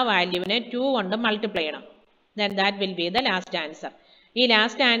ആ വാല്യൂവിനെ 2 കൊണ്ട് മൾട്ടിപ്ലൈ ചെയ്യണം. then that will be the last answer. ഈ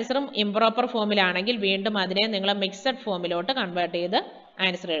ലാസ്റ്റ് ആൻസറും ഇംപ്രോപ്പർ ഫോമിലാണെങ്കിൽ വീണ്ടും അതിനെ നിങ്ങൾ മിക്സഡ് ഫോമിലോട്ട് കൺവേർട്ട് ചെയ്ത്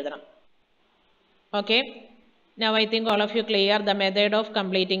ആൻസർ എഴുതണം. Okay, now I think all of you clear the method of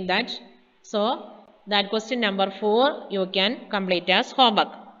completing that. So that question number 4 you can complete as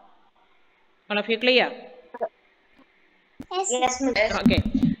homework. All of you clear? Yes, miss. Okay,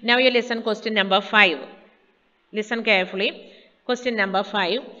 now you listen question number 5. Listen carefully. Question number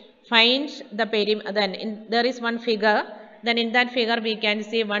 5. Find the perimeter. Then there is one figure. Then in that figure we can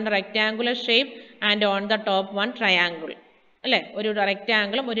see one rectangular shape and on the top one triangle. അല്ലേ, ഒരു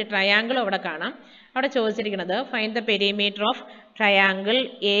റെക്റ്റാങ്കിളും ഒരു ട്രയാങ്കിളും അവിടെ കാണാം. അവിടെ ചോദിച്ചിരിക്കുന്നത് find the perimeter of triangle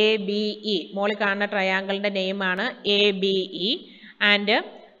ABE. മോളിൽ കാണുന്ന ട്രയാങ്കിളിൻ്റെ നെയിമാണ് ABE. And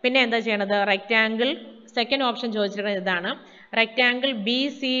പിന്നെ എന്താ ചെയ്യണത്, റെക്റ്റാങ്കിൾ സെക്കൻഡ് ഓപ്ഷൻ ചോദിച്ചിരിക്കുന്നത് ഇതാണ്, rectangle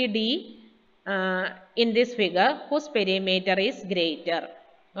BCD in this figure whose perimeter is greater.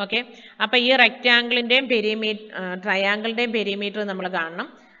 Okay, അപ്പോൾ ഈ റെക്റ്റാങ്കിളിൻ്റെയും ട്രയാങ്കിളിൻ്റെയും പെരിമീറ്റർ നമ്മൾ കാണണം.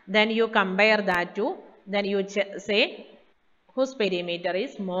 then you compare that to, then you say whose perimeter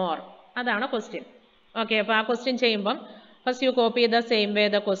is more. അതാണ് ക്വസ്റ്റ്യൻ. ഓക്കെ, അപ്പോൾ ആ ക്വസ്റ്റ്യൻ ചെയ്യുമ്പം first U copy the same way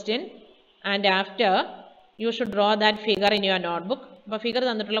the question and after you should draw that figure in your notebook. അപ്പോൾ figure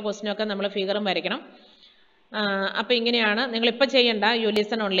തന്നിട്ടുള്ള ക്വസ്റ്റ്യനൊക്കെ നമ്മൾ ഫിഗറും വരയ്ക്കണം. അപ്പോൾ ഇങ്ങനെയാണ്, നിങ്ങളിപ്പോൾ ചെയ്യണ്ട, യു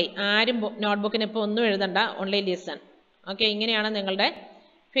ലിസൺ ഓൺലി. ആരും നോട്ട്ബുക്കിന് ഇപ്പോൾ ഒന്നും എഴുതണ്ട, ഓൺലി ലിസൺ. ഓക്കെ, ഇങ്ങനെയാണ് നിങ്ങളുടെ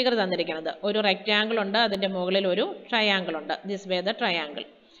ഫിഗർ തന്നിരിക്കുന്നത്. ഒരു റെക്റ്റാങ്കിൾ ഉണ്ട്, അതിൻ്റെ മുകളിൽ ഒരു ട്രയാങ്കിൾ ഉണ്ട്. This way the triangle.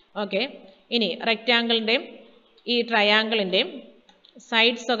 Okay, ഇനി റെക്റ്റാങ്കിളിൻ്റെയും ഈ ട്രയാങ്കിളിൻ്റെയും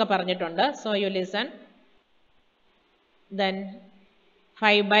സൈഡ്സ് ഒക്കെ പറഞ്ഞിട്ടുണ്ട്. So you listen. then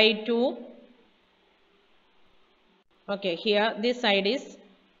 5/2. okay, here this side is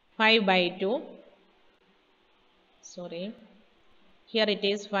 5/2. sorry, here it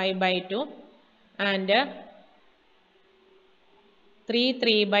is 5/2 and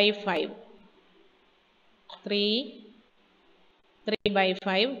 3/5.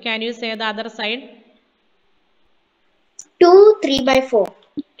 3/5. Can you say the other side? 2 3/4.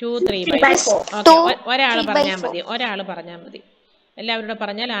 2 3/4. Okay, ഒരാൾ പറഞ്ഞാൽ മതി. എല്ലാവരോടും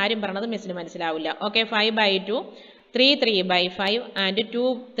പറഞ്ഞാൽ ആരും പറഞ്ഞത് മിസ്സിന് മനസ്സിലാവില്ല. Okay, 5/2, 3 3/5 and 2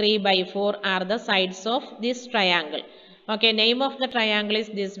 3/4 are the sides of this triangle. Okay, name of the triangle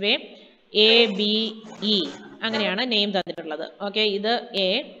is this way, ABE. അങ്ങനെയാണ് നെയിം തന്നിട്ടുള്ളത്. ഓക്കെ, ഇത് A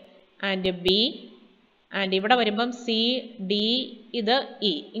ആൻഡ് B ആൻഡ് ഇവിടെ വരുമ്പം CD, ഇത്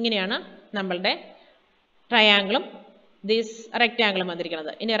E. ഇങ്ങനെയാണ് നമ്മളുടെ ട്രയാങ്കിളും ദിസ് റെക്റ്റാങ്കിളും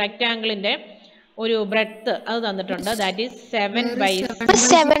വന്നിരിക്കുന്നത്. ഇനി റെക്റ്റാങ്കിളിൻ്റെ ഒരു ബ്രെഡ്ത്ത് അത് തന്നിട്ടുണ്ട്, ദാറ്റ് ഈസ്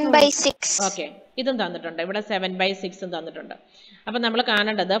 7/6. ഓക്കെ, ഇതും തന്നിട്ടുണ്ട്. ഇവിടെ 7/6 തന്നിട്ടുണ്ട്. അപ്പം നമ്മൾ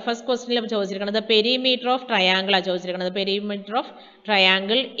കാണേണ്ടത് ഫസ്റ്റ് ക്വസ്റ്റ്യനിൽ ചോദിച്ചിരിക്കുന്നത് പെരിമീറ്റർ ഓഫ് ട്രയാങ്കിളാണ് ചോദിച്ചിരിക്കുന്നത്. Perimeter of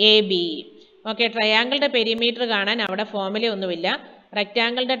triangle ABE. Okay, ട്രയാങ്കിളിൻ്റെ perimeter കാണാൻ അവിടെ ഫോർമുല ഒന്നുമില്ല.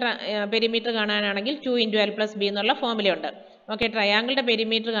 റെക്റ്റാങ്കിളിൻ്റെ പെരിമീറ്റർ കാണാനാണെങ്കിൽ 2 × L + B എന്നുള്ള ഫോർമുലയുണ്ട്. ഓക്കെ, ട്രയാങ്കിളിൻ്റെ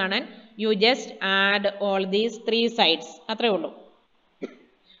പെരിമീറ്റർ കാണാൻ you just add all these 3 sides, അത്രേ ഉള്ളൂ.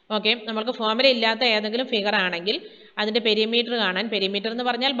 ഓക്കെ, നമ്മൾക്ക് ഫോർമുല ഇല്ലാത്ത ഏതെങ്കിലും ഫിഗർ ആണെങ്കിൽ അതിൻ്റെ പെരിമീറ്റർ കാണാൻ, പെരിമീറ്റർ എന്ന്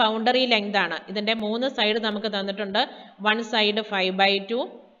പറഞ്ഞാൽ ബൗണ്ടറി ലെങ്ത് ആണ്. ഇതിൻ്റെ 3 സൈഡ് നമുക്ക് തന്നിട്ടുണ്ട്. One side 5/2,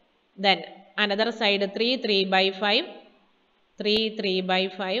 then another side 3 3/5, 3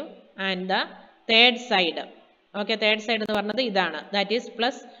 3/5 and the third side. Okay, third side എന്ന് പറഞ്ഞത് ഇതാണ്, ദാറ്റ് ഈസ്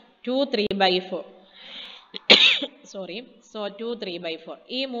 +2 3/4. Sorry, so 2 3/4.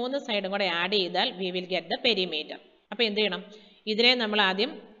 ഈ 3 സൈഡും കൂടെ ആഡ് ചെയ്താൽ we will get the perimeter. അപ്പോൾ എന്ത് ചെയ്യണം, ഇതിനെ നമ്മൾ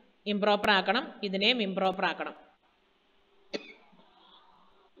ആദ്യം ഇംപ്രോപ്പർ ആക്കണം, ഇതിനെയും ഇംപ്രോപ്പർ ആക്കണം.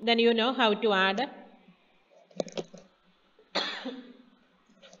 then you know how to add.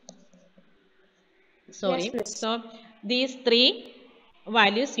 sorry, yes, so these 3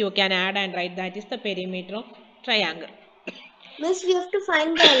 values you can add and write, that is the perimeter of triangle. Miss, we have to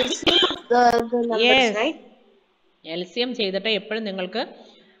find the LCM of the numbers, yes, right? LCM ചെയ്തിട്ട് എപ്പോഴും നിങ്ങൾക്ക്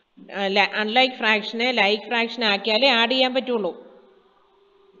unlike ഫ്രാക്ഷനെ like fraction ആക്കിയാലേ add ചെയ്യാൻ പറ്റുള്ളൂ.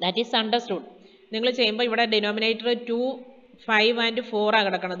 That is understood. നിങ്ങൾ ചെയ്യുമ്പോൾ ഇവിടെ denominator 2 5 and 4 ആണ്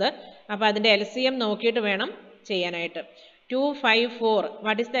കിടക്കുന്നത്. അപ്പോൾ അതിൻ്റെ LCM നോക്കിയിട്ട് വേണം ചെയ്യാനായിട്ട്. 2 5 4,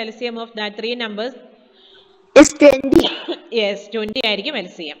 what is the LCM of that 3 numbers? It's 20. yes, 20 ആയിരിക്കും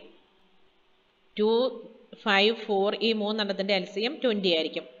LCM. 2 5 4 ഈ 3 എണ്ണത്തിൻ്റെ LCM 20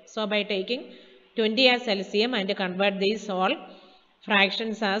 ആയിരിക്കും. So by taking 20 as LCM and convert these all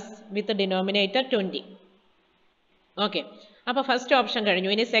fractions as with the denominator 20. Okay, അപ്പോൾ ഫസ്റ്റ് ഓപ്ഷൻ കഴിഞ്ഞു.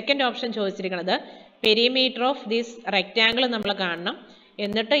 ഇനി സെക്കൻഡ് ഓപ്ഷൻ ചോദിച്ചിരിക്കുന്നത് പെരിമീറ്റർ ഓഫ് ദിസ് റെക്റ്റാങ്കിൾ നമ്മൾ കാണണം,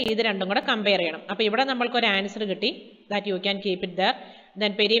 എന്നിട്ട് ഇത് രണ്ടും കൂടെ കമ്പയർ ചെയ്യണം. അപ്പോൾ ഇവിടെ നമ്മൾക്കൊരു ആൻസർ കിട്ടി, that you can keep it there.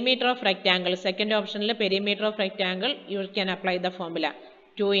 Then perimeter of rectangle, second ഓപ്ഷനിൽ perimeter of rectangle you can apply the formula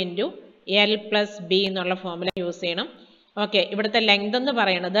 2 × L + B എന്നുള്ള ഫോർമുല യൂസ് ചെയ്യണം. ഓക്കെ, ഇവിടുത്തെ ലെങ്ത് എന്ന്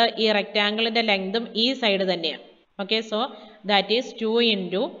പറയുന്നത് ഈ റെക്റ്റാങ്കിളിന്റെ ലെങ്തും ഈ സൈഡ് തന്നെയാണ്. Okay, so that is 2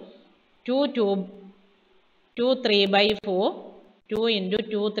 into 2 3/4 2 into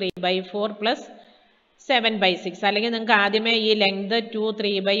 2 3/4 plus 7/6. അല്ലെങ്കിൽ നിങ്ങൾക്ക് ആദ്യമേ ഈ ലെങ്ത് 2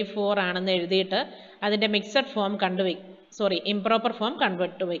 3/4 ആണെന്ന് എഴുതിയിട്ട് അതിന്റെ മിക്സഡ് ഫോം ഇംപ്രോപ്പർ ഫോം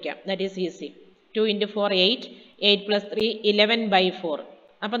കണ്ടുപിടിച്ച് വയ്ക്കാം. That is easy. 2 into 4 8 8 plus 3 11/4.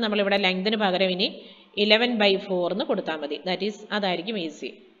 അപ്പം നമ്മളിവിടെ ലെങ്തിന് പകരം ഇനി 11/4 എന്ന് കൊടുത്താൽ മതി. അതായിരിക്കും ഈസി.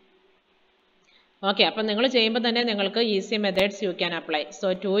 ഓക്കെ, അപ്പം നിങ്ങൾ ചെയ്യുമ്പോൾ തന്നെ നിങ്ങൾക്ക് easy methods you can apply. So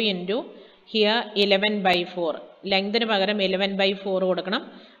 2 into here 11/4. ലെങ്തിന് പകരം 11/4 കൊടുക്കണം.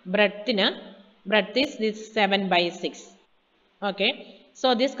 breadth is this 7/6. Okay, so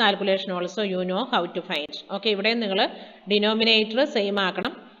this calculation also you know how to find. Okay, ഇവിടെ നിങ്ങൾ ഡിനോമിനേറ്റർ സെയിം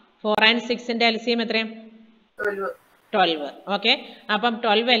ആക്കണം. 4 and 6ന്റെ LCM എത്രയും 12. ഓക്കെ, അപ്പം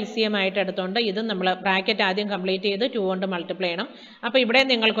 12 LCM ആയിട്ട് എടുത്തുകൊണ്ട് ഇത് നമ്മൾ ബ്രാക്കറ്റ് ആദ്യം കംപ്ലീറ്റ് ചെയ്ത് 2 കൊണ്ട് മൾട്ടിപ്ലൈ ചെയ്യണം. അപ്പോൾ ഇവിടെ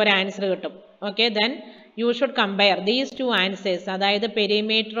നിങ്ങൾക്ക് ഒരു ആൻസർ കിട്ടും. Okay, then you should compare these 2 answers, അതായത്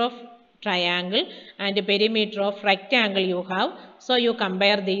perimeter of triangle and perimeter of rectangle you have. So you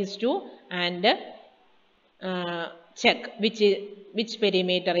compare these two and check which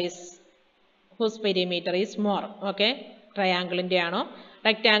perimeter is, whose perimeter is more. Okay, triangle ന്റെ ആണോ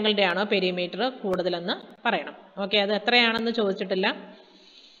rectangle ന്റെ ആണോ perimeter കൂടുതലെന്ന് പറയണം. Okay, അത് എത്രയാണെന്ന് ചോദിച്ചിട്ടില്ല.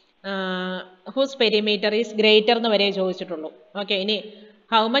 whose perimeter is greater എന്ന് വരെ ചോദിച്ചിട്ടുള്ളൂ. ഓക്കെ, ഇനി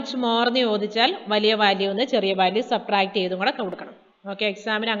how much more എന്ന് ചോദിച്ചാൽ വലിയ വാല്യൂ എന്ന് ചെറിയ വാല്യൂ സബ്ട്രാക്ട് ചെയ്തും കൂടെ കൊടുക്കണം. ഓക്കെ,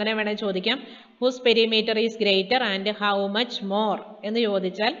 എക്സാമിന് അങ്ങനെ വേണേൽ ചോദിക്കാം. Whose perimeter is greater and how much more എന്ന്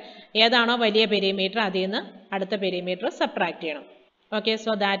ചോദിച്ചാൽ ഏതാണോ വലിയ പെരിമീറ്റർ അതിൽ നിന്ന് അടുത്ത പെരിമീറ്റർ സബ്ട്രാക്ട് ചെയ്യണം. Okay,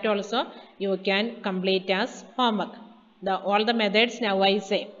 so that also you can complete as homework. All the methods now I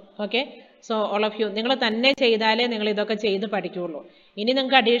say. Okay, so all of U നിങ്ങൾ തന്നെ ചെയ്താലേ നിങ്ങൾ ഇതൊക്കെ ചെയ്ത് പഠിക്കുകയുള്ളൂ. ഇനി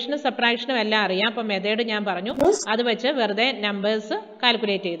നിങ്ങൾക്ക് അഡീഷണൽ സബ്ട്രാക്ഷനും എല്ലാം അറിയാം. അപ്പം മെത്തേഡ് ഞാൻ പറഞ്ഞു, അത് വെച്ച് വെറുതെ നമ്പേഴ്സ്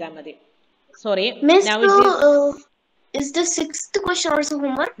കാൽക്കുലേറ്റ് ചെയ്താൽ മതി. Sorry, is the 6th question also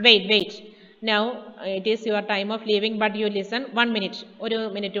homework? Wait. Now it is your time of leaving, but you listen 1 minute. ഒരു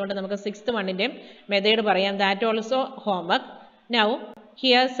മിനിറ്റ് കൊണ്ട് നമുക്ക് 6th വണ്ണിന്റെ മെത്തേഡ് പറയാം. That also homework. Now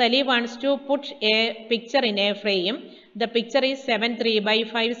here Sally wants to put a picture in a frame. The picture is 7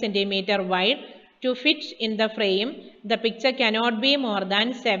 3/5 centimeter wide. To fit in the frame, the picture cannot be more than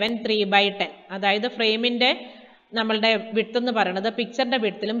 7 3/10. അതായത് ഫ്രെയിമിന്റെ നമ്മളുടെ width എന്ന് പറയുന്നത് പിക്ചറിന്റെ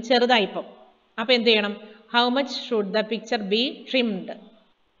വിഡ്ത്തിലും ചെറുതായിപ്പോൾ. അപ്പോൾ എന്ത് ചെയ്യണം? How much should the picture B trimmed.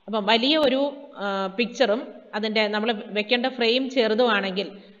 അപ്പം വലിയ ഒരു പിക്ചറും അതിൻ്റെ നമ്മൾ വെക്കേണ്ട ഫ്രെയിം ചെറുതുമാണെങ്കിൽ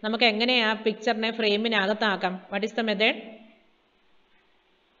നമുക്ക് എങ്ങനെ ആ പിക്ചറിനെ ഫ്രെയിമിനകത്താക്കാം? What is the method?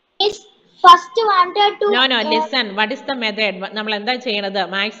 No, listen. What is the method? നമ്മൾ എന്താ ചെയ്യണത്?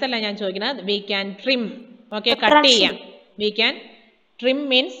 മാത്സ് അല്ല ഞാൻ ചോദിക്കുന്നത്. We can trim. Okay, cut ചെയ്യാം. We can trim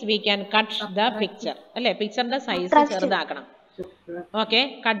means we can cut the picture. അല്ലേ, പിക്ചറിന്റെ size ചെറുതാക്കണം. Okay,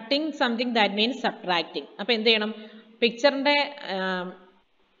 cutting something that means subtracting. അപ്പോൾ എന്ത് ചെയ്യണം? പിക്ചറിന്റെ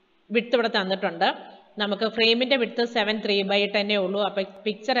വിഡ്ത്ത് ഇവിടെ തന്നിട്ടുണ്ട്. നമുക്ക് ഫ്രെയിമിന്റെ വിഡ്ത്ത് 7 3/10 ഉള്ളൂ. അപ്പോൾ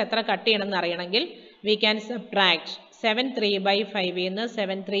പിക്ചർ എത്ര കട്ട് ചെയ്യണമെന്ന് അറിയണമെങ്കിൽ വി ക്യാൻ സബ്ട്രാക്ട് 7 3/5 നിന്ന്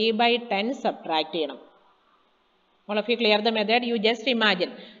 7 3/10 സബ്ട്രാക്ട് ചെയ്യണം. All of you clear the method? You just imagine,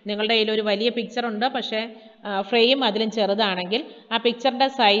 നിങ്ങളുടെ കയ്യിൽ ഒരു വലിയ പിക്ചർ ഉണ്ട്, പക്ഷേ ഫ്രെയിം അതിലും ചെറുതാണെങ്കിൽ ആ പിക്ചറിന്റെ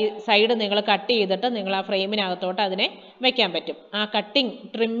സൈഡ് നിങ്ങൾ കട്ട് ചെയ്തിട്ട് നിങ്ങൾ ആ ഫ്രെയിമിനകത്തോട്ട് അതിനെ വെക്കാൻ പറ്റും. ആ cutting,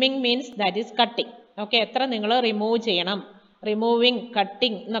 trimming means that is cutting. Okay, എത്ര നിങ്ങൾ റിമൂവ് ചെയ്യണം? റിമൂവിങ്,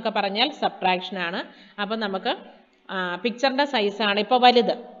 കട്ടിങ് എന്നൊക്കെ പറഞ്ഞാൽ സബ്ട്രാക്ഷൻ ആണ്. അപ്പം നമുക്ക് പിക്ചറിന്റെ സൈസാണ് ഇപ്പോൾ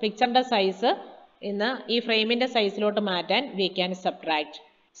വലുത്. പിക്ചറിന്റെ സൈസ് ഇന്ന് ഈ ഫ്രെയിമിന്റെ സൈസിലോട്ട് മാറ്റാൻ we can subtract.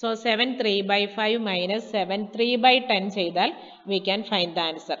 So 7 3/5 minus 7 3/10 ചെയ്താൽ we can find the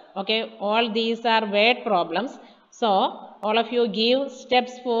answer. Okay, all these are word problems. So all of you give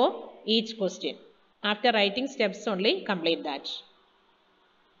steps for each question. After writing steps only complete that.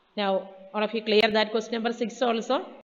 Now all of you clear that question number 6 also?